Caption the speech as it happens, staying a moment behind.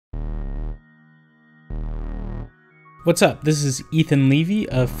What's up? This is Ethan Levy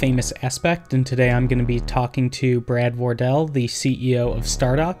of Famous Aspect, and today I'm going to be talking to Brad Wardell, the CEO of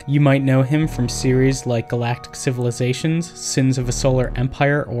Stardock. You might know him from series like Galactic Civilizations, Sins of a Solar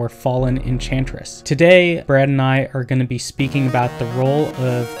Empire, or Fallen Enchantress. Today, Brad and I are going to be speaking about the role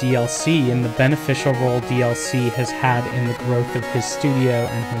of DLC and the beneficial role DLC has had in the growth of his studio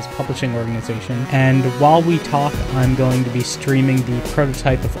and his publishing organization. And while we talk, I'm going to be streaming the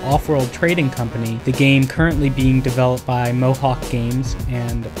prototype of Off-World Trading Company, the game currently being developed by Mohawk Games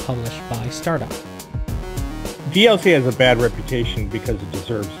and published by Stardock. DLC has a bad reputation because it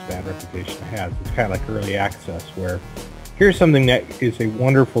deserves the bad reputation it has. It's kind of like early access, where here's something that is a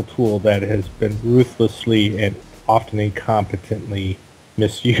wonderful tool that has been ruthlessly and often incompetently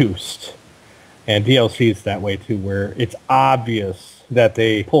misused. And DLC is that way too, where it's obvious that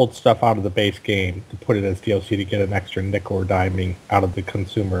they pulled stuff out of the base game to put it as DLC to get an extra nickel or diming out of the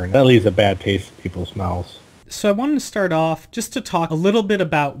consumer, and that leaves a bad taste in people's mouths. So I wanted to start off just to talk a little bit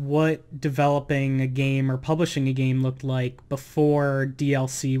about what developing a game or publishing a game looked like before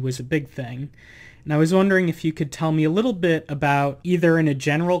DLC was a big thing. And I was wondering if you could tell me a little bit about, either in a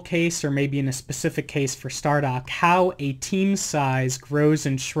general case or maybe in a specific case for Stardock, how a team size grows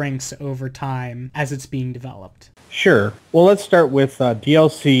and shrinks over time as it's being developed. Sure. Well, let's start with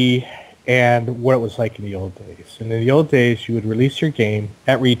DLC and what it was like in the old days. And in the old days, you would release your game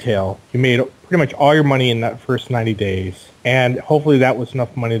at retail. You made pretty much all your money in that first 90 days, and hopefully that was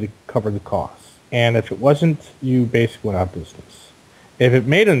enough money to cover the costs. And if it wasn't, you basically went out of business. If it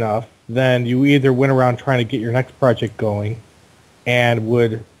made enough, then you either went around trying to get your next project going and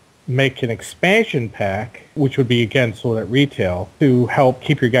would make an expansion pack, which would be, again, sold at retail to help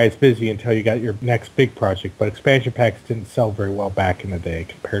keep your guys busy until you got your next big project. But expansion packs didn't sell very well back in the day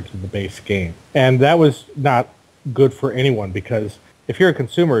compared to the base game. And that was not good for anyone, because if you're a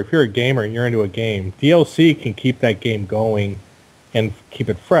consumer, if you're a gamer and you're into a game, DLC can keep that game going and keep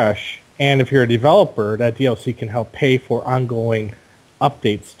it fresh. And if you're a developer, that DLC can help pay for ongoing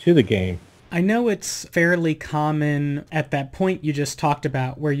updates to the game. I know it's fairly common at that point you just talked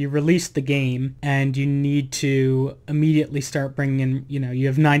about, where you release the game and you need to immediately start bringing in, you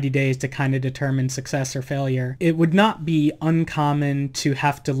have 90 days to kind of determine success or failure. It would not be uncommon to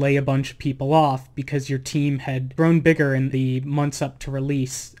have to lay a bunch of people off because your team had grown bigger in the months up to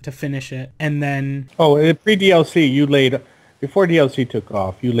release to finish it. And then... pre-DLC, before DLC took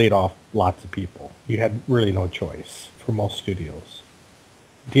off, you laid off lots of people. You had really no choice for most studios.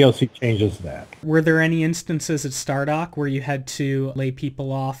 DLC changes that. Were there any instances at Stardock where you had to lay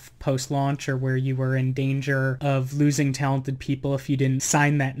people off post-launch, or where you were in danger of losing talented people if you didn't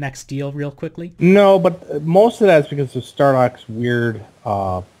sign that next deal real quickly? No, but most of that is because of Stardock's weird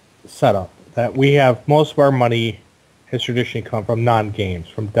setup. That we have most of our money has traditionally come from non-games,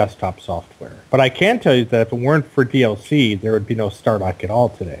 from desktop software. But I can tell you that if it weren't for DLC, there would be no Stardock at all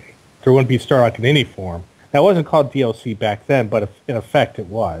today. There wouldn't be Stardock in any form. That wasn't called DLC back then, but in effect it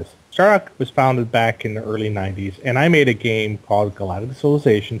was. Stardock was founded back in the early 90s, and I made a game called Galactic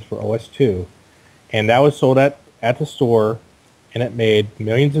Civilizations for OS2, and that was sold at the store, and it made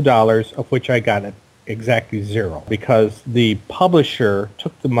millions of dollars, of which I got exactly zero, because the publisher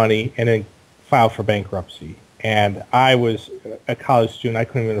took the money and then filed for bankruptcy. And I was a college student. I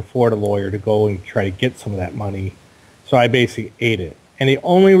couldn't even afford a lawyer to go and try to get some of that money, so I basically ate it. And the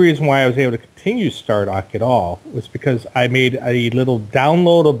only reason why I was able to continue Stardock at all was because I made a little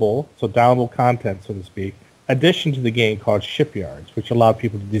downloadable content, so to speak, addition to the game called Shipyards, which allowed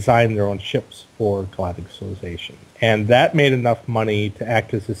people to design their own ships for Galactic Civilization. And that made enough money to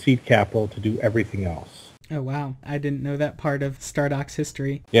act as the seed capital to do everything else. Oh, wow. I didn't know that part of Stardock's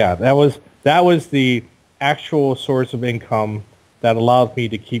history. Yeah, that was the actual source of income that allowed me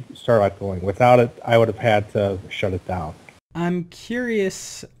to keep Stardock going. Without it, I would have had to shut it down. I'm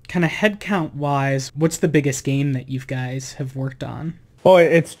curious, kind of headcount-wise, what's the biggest game that you guys have worked on? Well,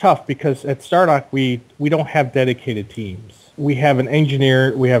 it's tough because at Stardock, we don't have dedicated teams. We have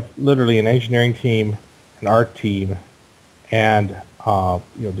literally an engineering team, an art team, and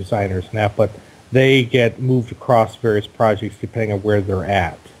designers and that, but they get moved across various projects depending on where they're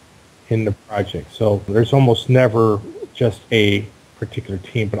at in the project. So there's almost never just a particular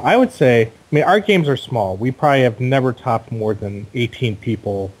team. But I would say, our games are small. We probably have never topped more than 18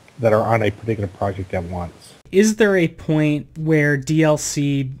 people that are on a particular project at once. Is there a point where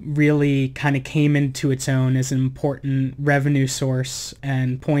DLC really kind of came into its own as an important revenue source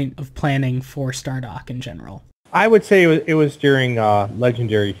and point of planning for Stardock in general? I would say it was during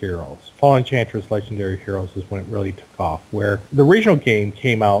Legendary Heroes. Fallen Enchantress Legendary Heroes is when it really took off, where the original game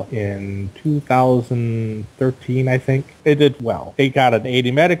came out in 2013, I think. It did well. It got an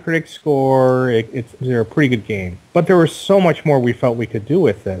 80 Metacritic score. They're a pretty good game. But there was so much more we felt we could do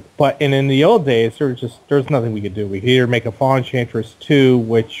with it. And in the old days, there was nothing we could do. We could either make a Fallen Enchantress 2,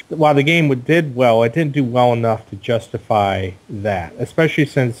 which, while the game did well, it didn't do well enough to justify that, especially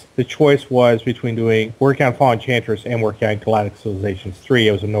since the choice was between working on Fallen Enchantress and working on Galactic Civilizations 3.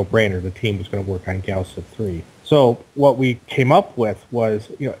 It was a no-brainer. The team was going to work on Galciv 3. So what we came up with was,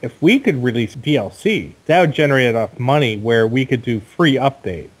 if we could release DLC, that would generate enough money where we could do free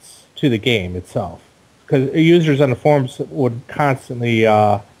updates to the game itself. Because users on the forums would constantly,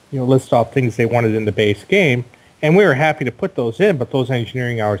 list off things they wanted in the base game, and we were happy to put those in, but those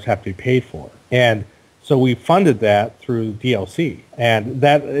engineering hours have to be paid for. And so we funded that through DLC, and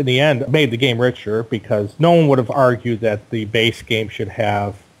that in the end made the game richer because no one would have argued that the base game should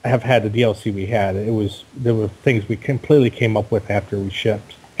have had the DLC we had. There were things we completely came up with after we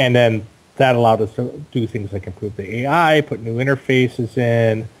shipped, and then that allowed us to do things like improve the AI, put new interfaces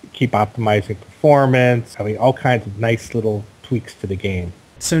in, keep optimizing performance, having all kinds of nice little tweaks to the game.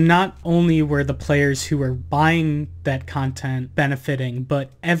 So not only were the players who were buying that content benefiting, but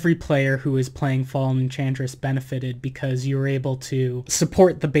every player who was playing Fallen Enchantress benefited because you were able to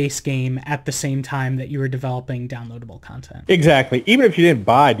support the base game at the same time that you were developing downloadable content. Exactly. Even if you didn't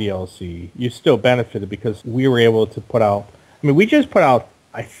buy DLC, you still benefited because we were able to put out... we just put out,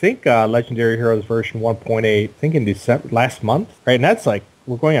 I think, Legendary Heroes version 1.8, I think in December, last month, right? And that's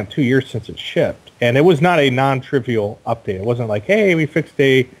we're going on 2 years since it shipped. And it was not a non-trivial update. It wasn't like, hey, we fixed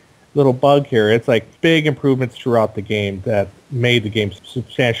a little bug here. It's big improvements throughout the game that made the game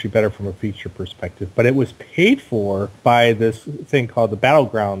substantially better from a feature perspective. But it was paid for by this thing called the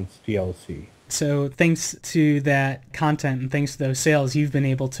Battlegrounds DLC. So thanks to that content and thanks to those sales, you've been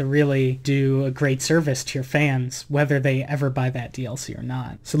able to really do a great service to your fans, whether they ever buy that DLC or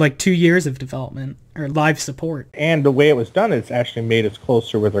not. So 2 years of development or live support. And the way it was done, it's actually made us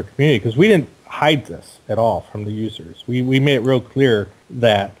closer with our community because we didn't hide this at all from the users. We made it real clear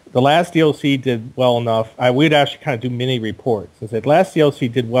that the last DLC did well enough. We'd actually kind of do mini reports and said last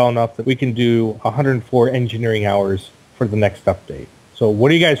DLC did well enough that we can do 104 engineering hours for the next update. So what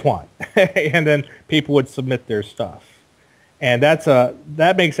do you guys want? And then people would submit their stuff. And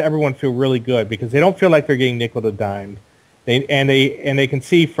that makes everyone feel really good because they don't feel like they're getting nickel to dime. They can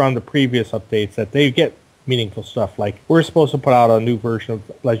see from the previous updates that they get meaningful stuff. We're supposed to put out a new version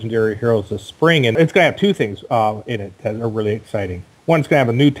of Legendary Heroes this spring, and it's going to have two things in it that are really exciting. One's going to have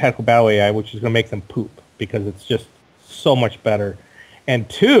a new tactical battle AI, which is going to make them poop because it's just so much better. And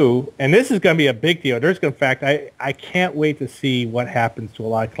two, and this is going to be a big deal. In fact, I can't wait to see what happens to a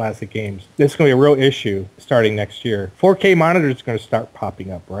lot of classic games. This is going to be a real issue starting next year. 4K monitors are going to start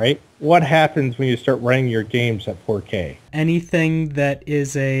popping up, right? What happens when you start running your games at 4K? Anything that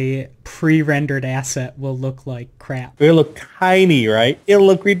is a pre-rendered asset will look like crap. It'll look tiny, right? It'll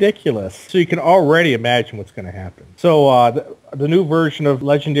look ridiculous. So you can already imagine what's going to happen. So the new version of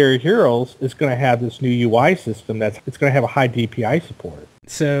Legendary Heroes is going to have this new UI system it's going to have a high DPI support.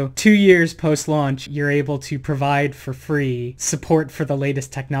 So 2 years post-launch, you're able to provide for free support for the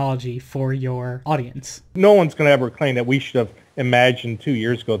latest technology for your audience. No one's going to ever claim that we should have imagined 2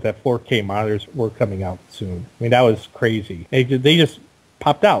 years ago that 4K monitors were coming out soon. That was crazy. They just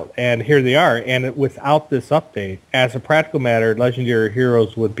popped out, and here they are. And without this update, as a practical matter, Legendary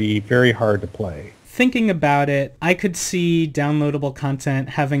Heroes would be very hard to play. Thinking about it, I could see downloadable content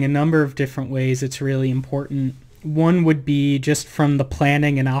having a number of different ways it's really important. One would be just from the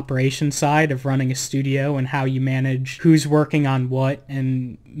planning and operation side of running a studio and how you manage who's working on what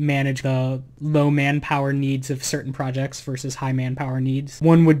and manage the low manpower needs of certain projects versus high manpower needs.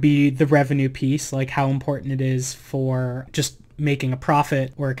 One would be the revenue piece, like how important it is for just making a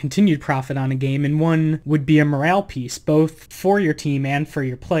profit or a continued profit on a game, and one would be a morale piece, both for your team and for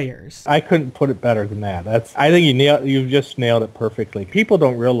your players. I couldn't put it better than that. I think you've just nailed it perfectly. People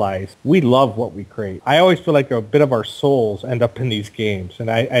don't realize we love what we create. I always feel like a bit of our souls end up in these games,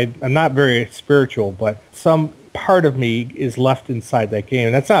 and I'm not very spiritual, but some part of me is left inside that game,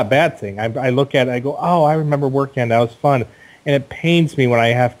 and that's not a bad thing. I look at it, I go, oh, I remember working on that, was fun, and it pains me when I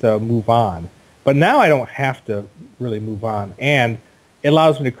have to move on. But now I don't have to really move on, and it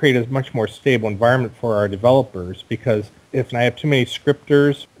allows me to create a much more stable environment for our developers, because if I have too many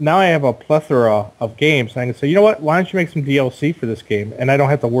scripters, now I have a plethora of games, and I can say, you know what, why don't you make some DLC for this game, and I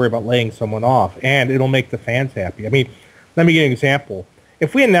don't have to worry about laying someone off, and it'll make the fans happy. Let me give you an example.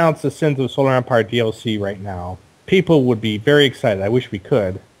 If we announced the Sins of Solar Empire DLC right now, people would be very excited. I wish we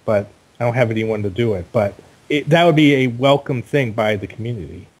could, but I don't have anyone to do it, but that would be a welcome thing by the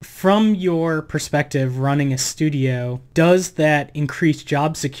community. From your perspective, running a studio, does that increased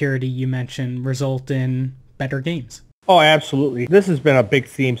job security you mentioned result in better games? Oh, absolutely. This has been a big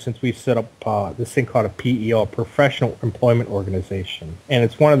theme since we set up this thing called a PEO, a Professional Employment Organization. And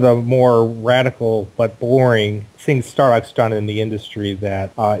it's one of the more radical but boring things Stardock's done in the industry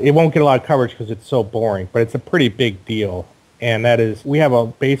that it won't get a lot of coverage because it's so boring, but it's a pretty big deal. And that is, we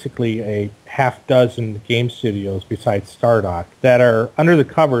have basically a half dozen game studios besides Stardock that are under the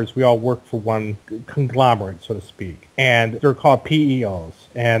covers. We all work for one conglomerate, so to speak. And they're called PEOs.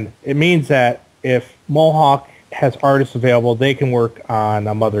 And it means that if Mohawk has artists available, they can work on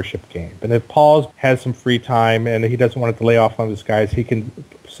a Mothership game. And if Paul has some free time and he doesn't want to lay off one of his guys, he can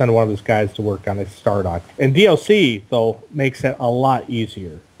send one of his guys to work on a Stardock. And DLC, though, makes it a lot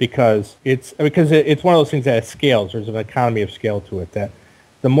easier because it's one of those things that scales. There's an economy of scale to it, that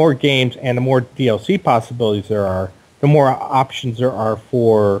the more games and the more DLC possibilities there are, the more options there are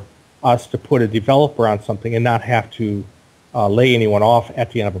for us to put a developer on something and not have to lay anyone off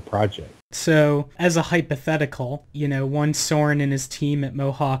at the end of a project. So, as a hypothetical, once Soren and his team at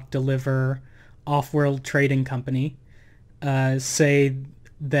Mohawk deliver Off-World Trading Company, say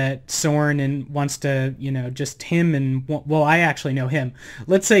that Soren wants to, just him and, well, I actually know him.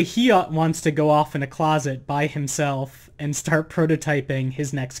 Let's say he wants to go off in a closet by himself and start prototyping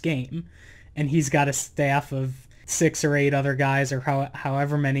his next game, and he's got a staff of 6 or 8 other guys or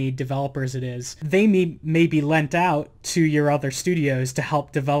however many developers it is. They may be lent out to your other studios to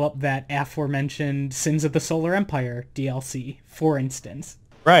help develop that aforementioned Sins of the Solar Empire DLC, for instance.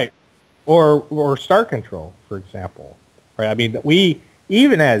 Right. Or Star Control, for example. Right. I mean, we,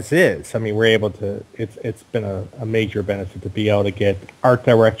 even as is, we're able to, it's been a major benefit to be able to get art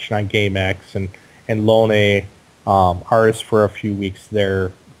direction on GameX and loan a artist for a few weeks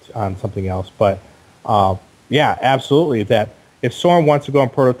there on something else. But yeah, absolutely. That if Soren wants to go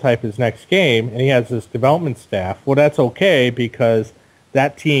and prototype his next game and he has this development staff, well, that's okay because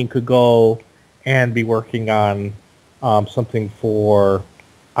that team could go and be working on something for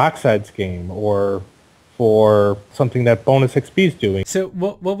Oxide's game or for something that Bonus XP is doing. So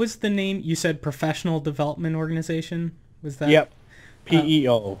what was the name? You said Professional Development Organization? Was that? Yep.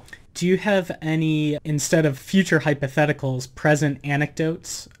 PEO. Do you have any, instead of future hypotheticals, present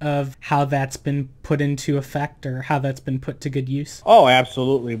anecdotes of how that's been put into effect or how that's been put to good use? Oh,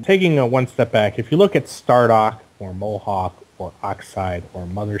 absolutely. Taking one step back, if you look at Stardock or Mohawk or Oxide or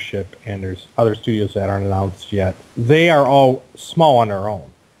Mothership, and there's other studios that aren't announced yet, they are all small on their own.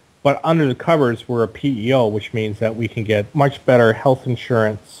 But under the covers, we're a PEO, which means that we can get much better health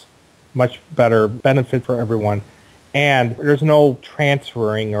insurance, much better benefit for everyone. And there's no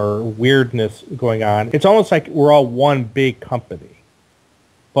transferring or weirdness going on. It's almost like we're all one big company,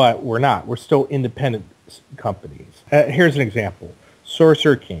 but we're not. We're still independent companies. Here's an example.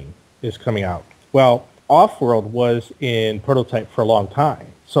 Sorcerer King is coming out. Well, Offworld was in prototype for a long time.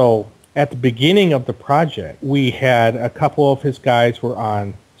 So at the beginning of the project, we had a couple of his guys were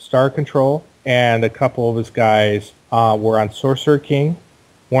on Star Control, and a couple of his guys were on Sorcerer King.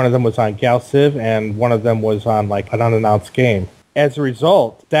 One of them was on Gal Civ, and one of them was on like an unannounced game. As a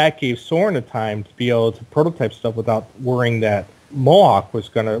result, that gave Soren the time to be able to prototype stuff without worrying that Mohawk was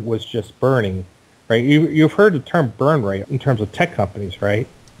just burning, right? You've heard the term burn rate in terms of tech companies, right?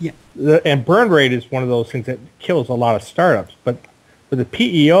 Yeah. And burn rate is one of those things that kills a lot of startups. But for the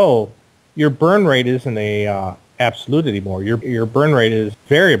PEO, your burn rate isn't a absolute anymore. Your burn rate is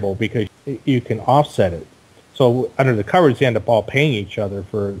variable because you can offset it. So under the covers, they end up all paying each other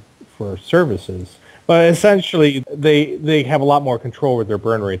for services. But essentially, they have a lot more control with their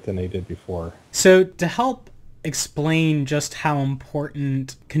burn rate than they did before. So to help explain just how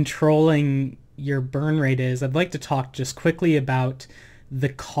important controlling your burn rate is, I'd like to talk just quickly about the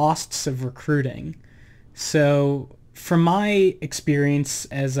costs of recruiting. So from my experience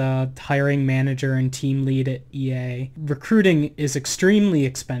as a hiring manager and team lead at EA, recruiting is extremely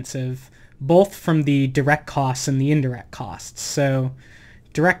expensive, both from the direct costs and the indirect costs. So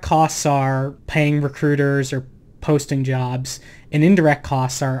direct costs are paying recruiters or posting jobs, and indirect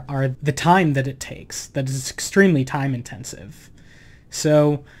costs are the time that it takes. That is extremely time intensive.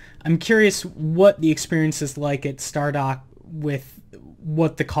 So I'm curious what the experience is like at Stardock with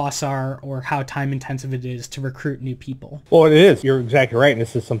what the costs are or how time intensive it is to recruit new people. Well, it is. You're exactly right. And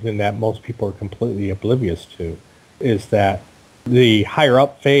this is something that most people are completely oblivious to, is that the higher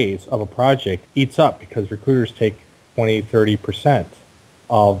up phase of a project eats up because recruiters take 20, 30%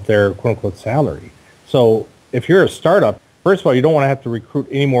 of their quote-unquote salary. So if you're a startup, first of all, you don't want to have to recruit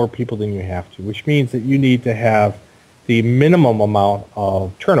any more people than you have to, which means that you need to have the minimum amount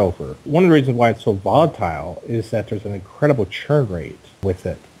of turnover. One of the reasons why it's so volatile is that there's an incredible churn rate with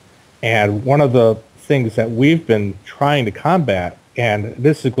it. And one of the things that we've been trying to combat, and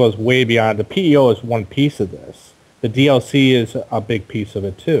this goes way beyond, the PEO is one piece of this, The DLC is a big piece of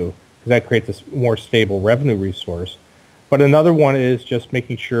it too, because that creates a more stable revenue resource. But another one is just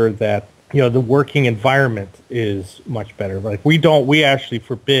making sure that the working environment is much better. Like we actually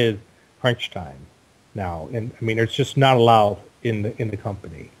forbid crunch time now, and I mean it's just not allowed in the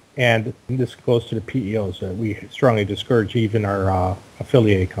company. And this goes to the PEOs that we strongly discourage even our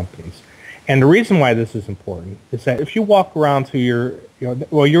affiliated companies. And the reason why this is important is that if you walk around to you're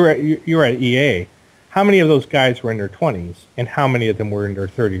at EA, how many of those guys were in their 20s and how many of them were in their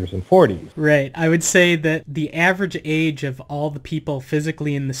 30s and 40s? Right. I would say that the average age of all the people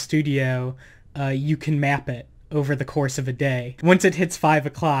physically in the studio, you can map it over the course of a day. Once it hits 5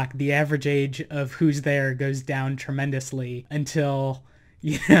 o'clock, the average age of who's there goes down tremendously until,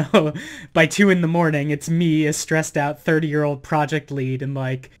 by 2 in the morning, it's me, a stressed out 30-year-old project lead, and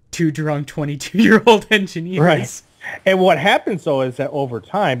like 2 drunk 22-year-old engineers. Right. And what happens, though, is that over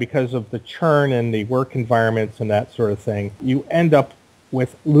time, because of the churn and the work environments and that sort of thing, you end up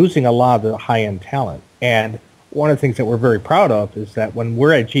with losing a lot of the high-end talent. And one of the things that we're very proud of is that when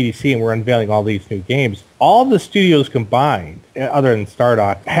we're at GDC and we're unveiling all these new games, all the studios combined, other than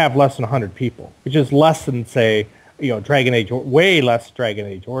Stardock, have less than 100 people, which is less than, say, Dragon Age, way less Dragon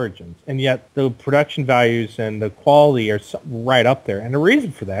Age Origins. And yet the production values and the quality are right up there. And the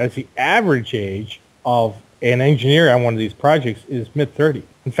reason for that is the average age of an engineer on one of these projects is mid-30.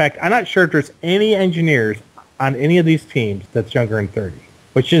 In fact, I'm not sure if there's any engineers on any of these teams that's younger than 30,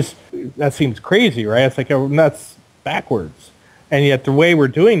 that seems crazy, right? It's like that's backwards. And yet the way we're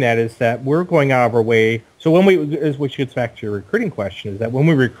doing that is that we're going out of our way. So which gets back to your recruiting question, is that when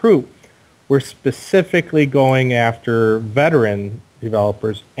we recruit, we're specifically going after veteran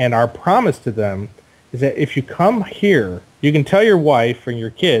developers, and our promise to them is that if you come here, you can tell your wife and your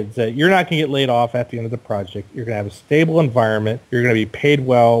kids that you're not going to get laid off at the end of the project. You're going to have a stable environment. You're going to be paid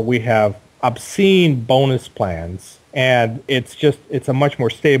well. We have obscene bonus plans, and it's a much more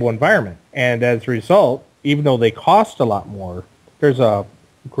stable environment. And as a result, even though they cost a lot more, there's a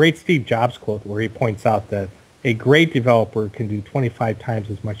great Steve Jobs quote where he points out that a great developer can do 25 times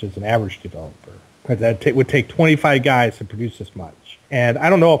as much as an average developer. That would take 25 guys to produce this much. And I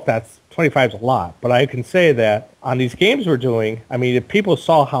don't know if that's 25 is a lot, but I can say that on these games we're doing, I mean, if people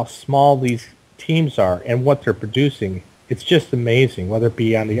saw how small these teams are and what they're producing, it's just amazing, whether it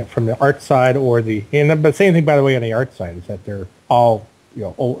be from the art side or the same thing, by the way, on the art side, is that they're all a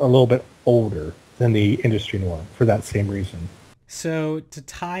little bit older than the industry norm for that same reason. So to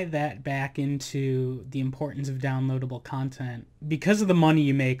tie that back into the importance of downloadable content, because of the money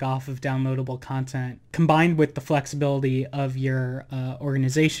you make off of downloadable content, combined with the flexibility of your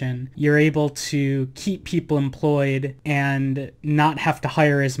organization, you're able to keep people employed and not have to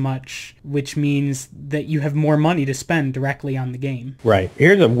hire as much, which means that you have more money to spend directly on the game. Right.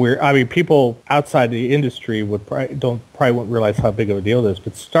 People outside the industry probably won't realize how big of a deal it is,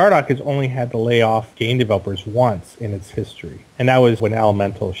 but Stardock has only had to lay off game developers once in its history. And that was when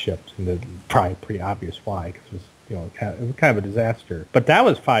Elemental shipped, and probably pretty obvious why, because it was it was kind of a disaster. But that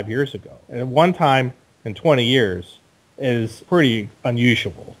was 5 years ago. And at one time in 20 years is pretty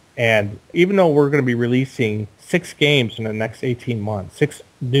unusual. And even though we're going to be releasing 6 games in the next 18 months, 6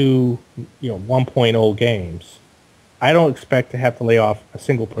 new 1.0 games, I don't expect to have to lay off a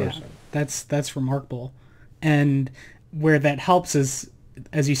single person. Yeah, that's remarkable. And where that helps is,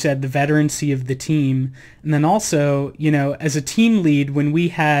 as you said, the veterancy of the team. And then also, as a team lead, when we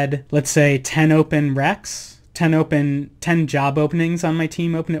had, let's say, 10 open recs, 10 job openings on my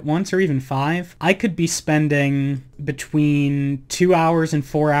team open at once, or even 5, I could be spending between 2 hours and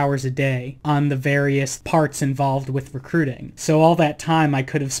 4 hours a day on the various parts involved with recruiting. So all that time I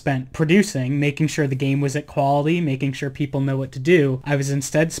could have spent producing, making sure the game was at quality, making sure people know what to do. I was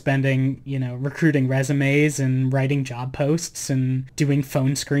instead spending, recruiting resumes and writing job posts and doing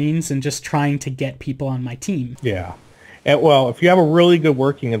phone screens and just trying to get people on my team. Yeah. Well, if you have a really good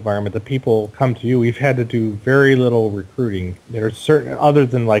working environment, the people come to you. We've had to do very little recruiting. There's certain, other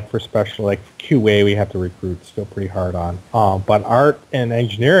than for special, QA, we have to recruit still pretty hard on. But art and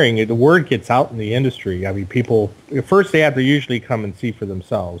engineering, the word gets out in the industry. I mean, people, first they have to usually come and see for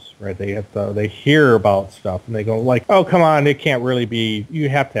themselves, right? They hear about stuff and they go oh, come on, it can't really be, you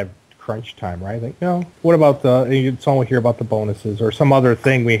have to have crunch time, right? No. What about someone will hear about the bonuses or some other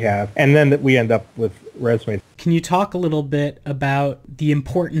thing we have, and then we end up with resumes. Can you talk a little bit about the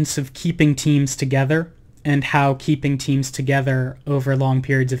importance of keeping teams together and how keeping teams together over long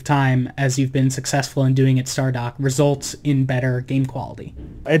periods of time, as you've been successful in doing at Stardock, results in better game quality?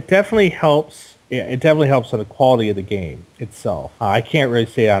 It definitely helps. Yeah, it definitely helps on the quality of the game itself. I can't really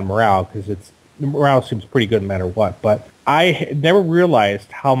say on morale because morale seems pretty good no matter what, but I never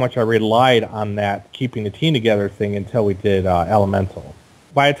realized how much I relied on that keeping the team together thing until we did Elemental.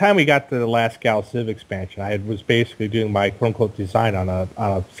 By the time we got to the last Gal Civ expansion, was basically doing my quote-unquote design on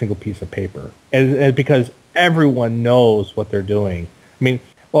a single piece of paper. And because everyone knows what they're doing. I mean,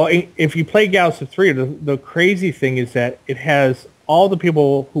 well, if you play Gal Civ 3, the crazy thing is that it has all the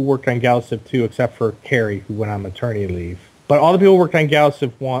people who worked on Gal Civ 2 except for Carrie, who went on maternity leave. But all the people who worked on Gal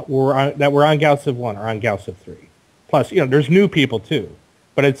Civ 1 that were on Gal Civ 1 are on Gal Civ 3. Plus, there's new people too,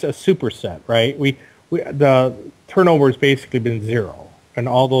 but it's a superset, right? The turnover has basically been zero in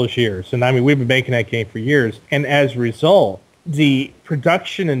all those years. And I mean, we've been making that game for years. And as a result, the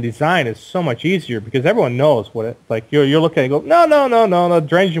production and design is so much easier because everyone knows what it, like you're looking at it and go, no,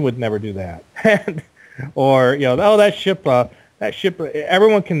 Drengen would never do that. Or, oh, that ship,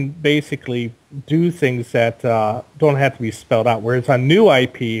 everyone can basically do things that don't have to be spelled out. Whereas on new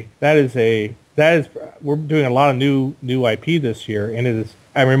IP, we're doing a lot of new IP this year, and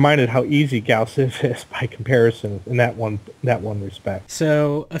I'm reminded how easy Gal Civ is by comparison in that one respect.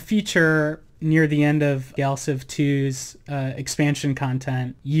 So a feature near the end of Gal Civ 2's expansion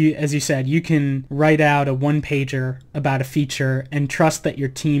content, as you said, you can write out a one-pager about a feature and trust that your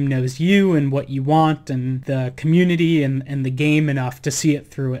team knows you and what you want and the community and the game enough to see it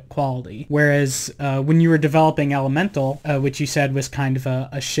through at quality. Whereas when you were developing Elemental, which you said was kind of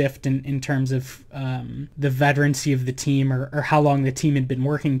a shift in terms of the veterancy of the team or how long the team had been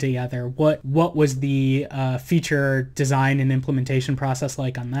working together, what was the feature design and implementation process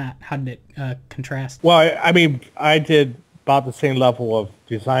like on that? How did it contrast? Well, I mean, I did about the same level of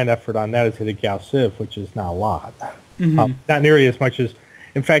design effort on that as I did Gal Civ, which is not a lot. Mm-hmm. Not nearly as much as,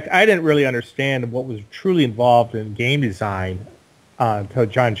 in fact, I didn't really understand what was truly involved in game design until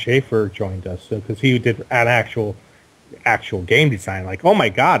John Schaefer joined us, because he did an actual game design. Like, oh my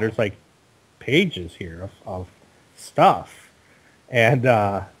God, there's like pages here of stuff, and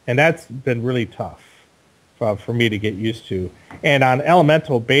that's been really tough for me to get used to. And on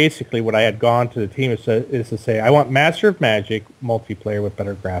Elemental, basically what I had gone to the team is to say, I want Master of Magic multiplayer with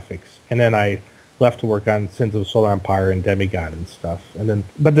better graphics. And then I left to work on Sins of Solar Empire and Demigod and stuff.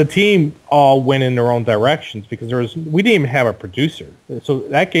 But the team all went in their own directions because we didn't even have a producer. So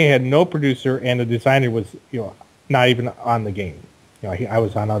that game had no producer, and the designer was not even on the game. I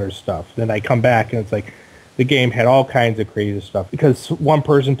was on other stuff. Then I come back and it's like, the game had all kinds of crazy stuff because one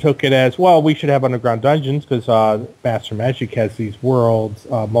person took it as, well, we should have underground dungeons because Master Magic has these worlds,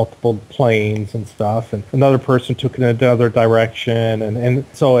 multiple planes and stuff. And another person took it in another direction. And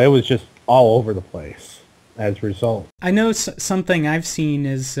so it was just all over the place as a result. I know something I've seen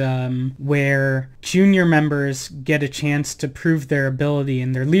is where junior members get a chance to prove their ability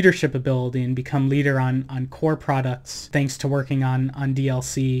and their leadership ability and become leader on core products thanks to working on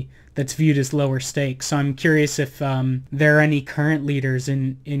DLC that's viewed as lower stakes. So I'm curious if there are any current leaders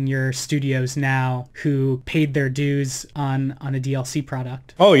in your studios now who paid their dues on a DLC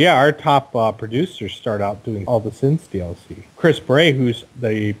product. Oh yeah, our top producers start out doing all the Sins DLC. Chris Bray, who's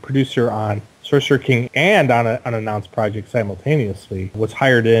the producer on Sorcerer King and on an unannounced project simultaneously, was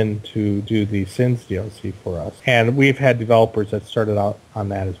hired in to do the Sins DLC for us. And we've had developers that started out on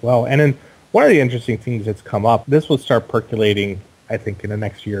that as well. And then one of the interesting things that's come up, this will start percolating I think in the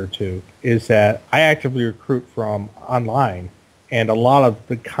next year or two, is that I actively recruit from online, and a lot of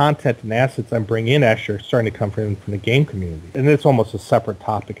the content and assets I'm bringing in actually are starting to come from the game community. And it's almost a separate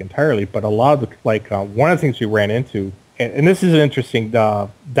topic entirely, but a lot of one of the things we ran into, and this is an interesting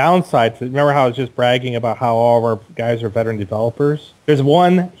downside to, remember how I was just bragging about how all of our guys are veteran developers? There's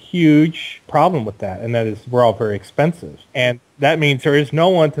one huge problem with that, and that is we're all very expensive. And that means there is no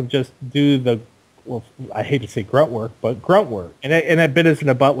one to just do well, I hate to say grunt work, but grunt work. And that bit us in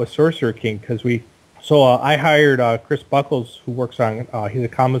the butt with Sorcerer King because I hired Chris Buckles, who works on, he's a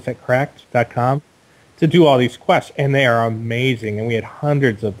columnist at Cracked.com, to do all these quests, and they are amazing, and we had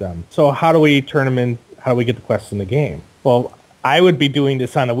hundreds of them. So how do we turn them in, how do we get the quests in the game? Well, I would be doing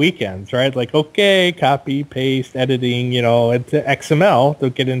this on the weekends, right? Like, okay, copy, paste, editing, into XML to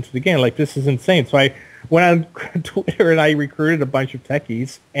get into the game. Like, this is insane. So I went on Twitter and I recruited a bunch of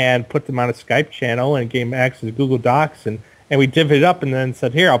techies and put them on a Skype channel and gave them access to Google Docs, and we divvied it up and then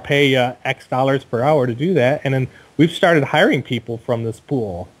said, here, I'll pay X dollars per hour to do that. And then we've started hiring people from this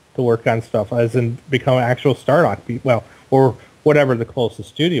pool to work on stuff, as in become actual Stardock people, or whatever the closest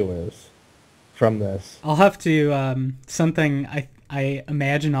studio is from this. I'll have to, something I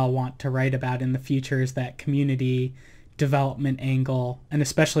imagine I'll want to write about in the future is that community development angle, and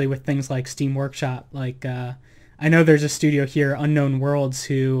especially with things like Steam Workshop. Like I know there's a studio here, Unknown Worlds,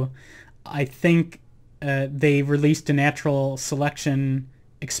 who I think they released a natural selection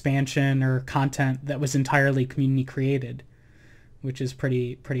expansion or content that was entirely community created, which is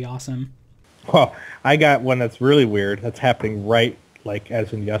pretty awesome. Well, I got one that's really weird. That's happening right, like,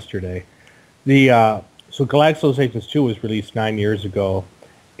 as in yesterday. So Galactic Agents 2 was released 9 years ago,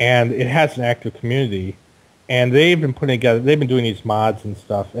 and it has an active community. And they've been doing these mods and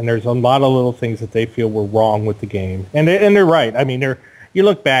stuff, and there's a lot of little things that they feel were wrong with the game. And they're right. I mean, you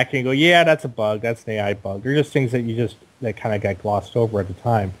look back and you go, yeah, that's a bug. That's an AI bug. They're just things that kind of got glossed over at the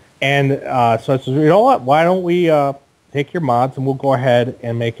time. And so I said, you know what? Why don't we take your mods and we'll go ahead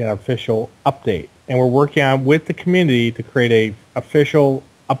and make an official update. And we're working on with the community to create a official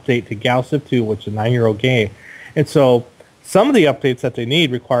update to Galciv 2, which is a 9-year-old game. And so some of the updates that they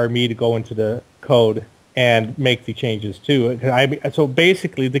need require me to go into the code and make the changes too. So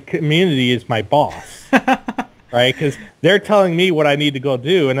basically, the community is my boss, right? Because they're telling me what I need to go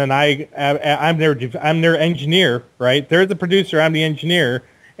do, and then I'm their engineer, right? They're the producer, I'm the engineer,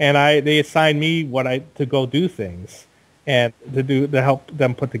 and they assign me to go do things and to help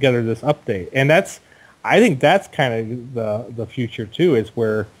them put together this update. And I think that's kind of the future too, is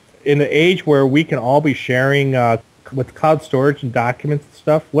where in the age where we can all be sharing with cloud storage and documents and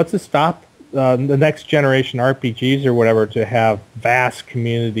stuff, what's to stop the next generation RPGs or whatever to have vast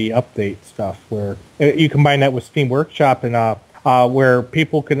community update stuff where you combine that with Steam Workshop and where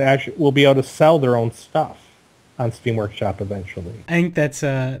people will be able to sell their own stuff on Steam Workshop eventually. I think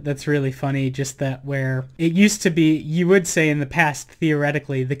that's really funny, just that where it used to be, you would say in the past,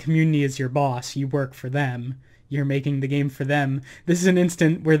 theoretically, the community is your boss, you work for them. You're making the game for them. This is an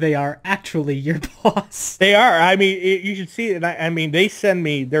instant where they are actually your boss. They are. I mean, you should see it. I mean, they send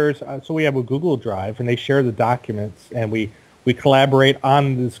me. So we have a Google Drive, and they share the documents, and we collaborate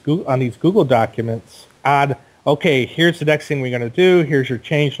on these Google documents. Okay, here's the next thing we're going to do. Here's your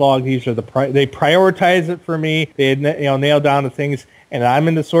change log. These are they prioritize it for me. They nail down the things. And I'm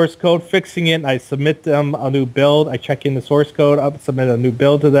in the source code fixing it, and I submit them a new build. I check in the source code, I'll submit a new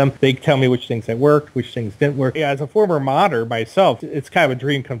build to them. They tell me which things that worked, which things didn't work. Yeah, as a former modder myself, it's kind of a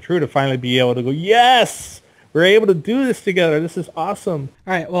dream come true to finally be able to go, yes! We're able to do this together. This is awesome.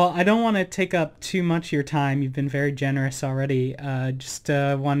 All right. Well, I don't want to take up too much of your time. You've been very generous already. Just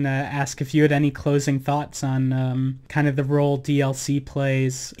want to ask if you had any closing thoughts on kind of the role DLC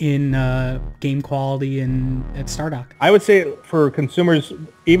plays in game quality and at Stardock. I would say for consumers,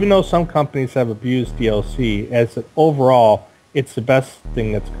 even though some companies have abused DLC, overall, it's the best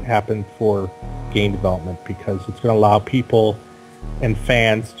thing that's happened for game development because it's going to allow people and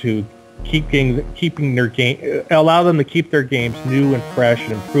fans to allow them to keep their games new and fresh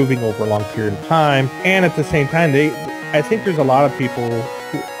and improving over a long period of time. And at the same time, I think there's a lot of people,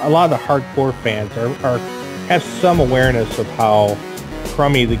 a lot of the hardcore fans have some awareness of how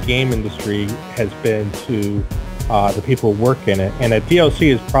crummy the game industry has been to the people who work in it. And that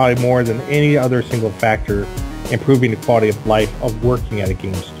DLC is probably more than any other single factor improving the quality of life of working at a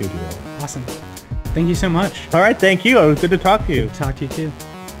game studio. Awesome. Thank you so much. All right, thank you. It was good to talk to you. Good to talk to you too.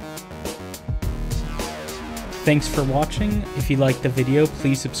 Thanks for watching. If you liked the video,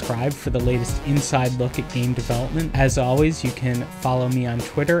 please subscribe for the latest inside look at game development. As always, you can follow me on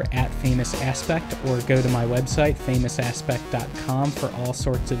Twitter @FamousAspect or go to my website, famousaspect.com, for all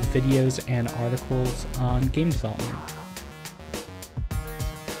sorts of videos and articles on game development.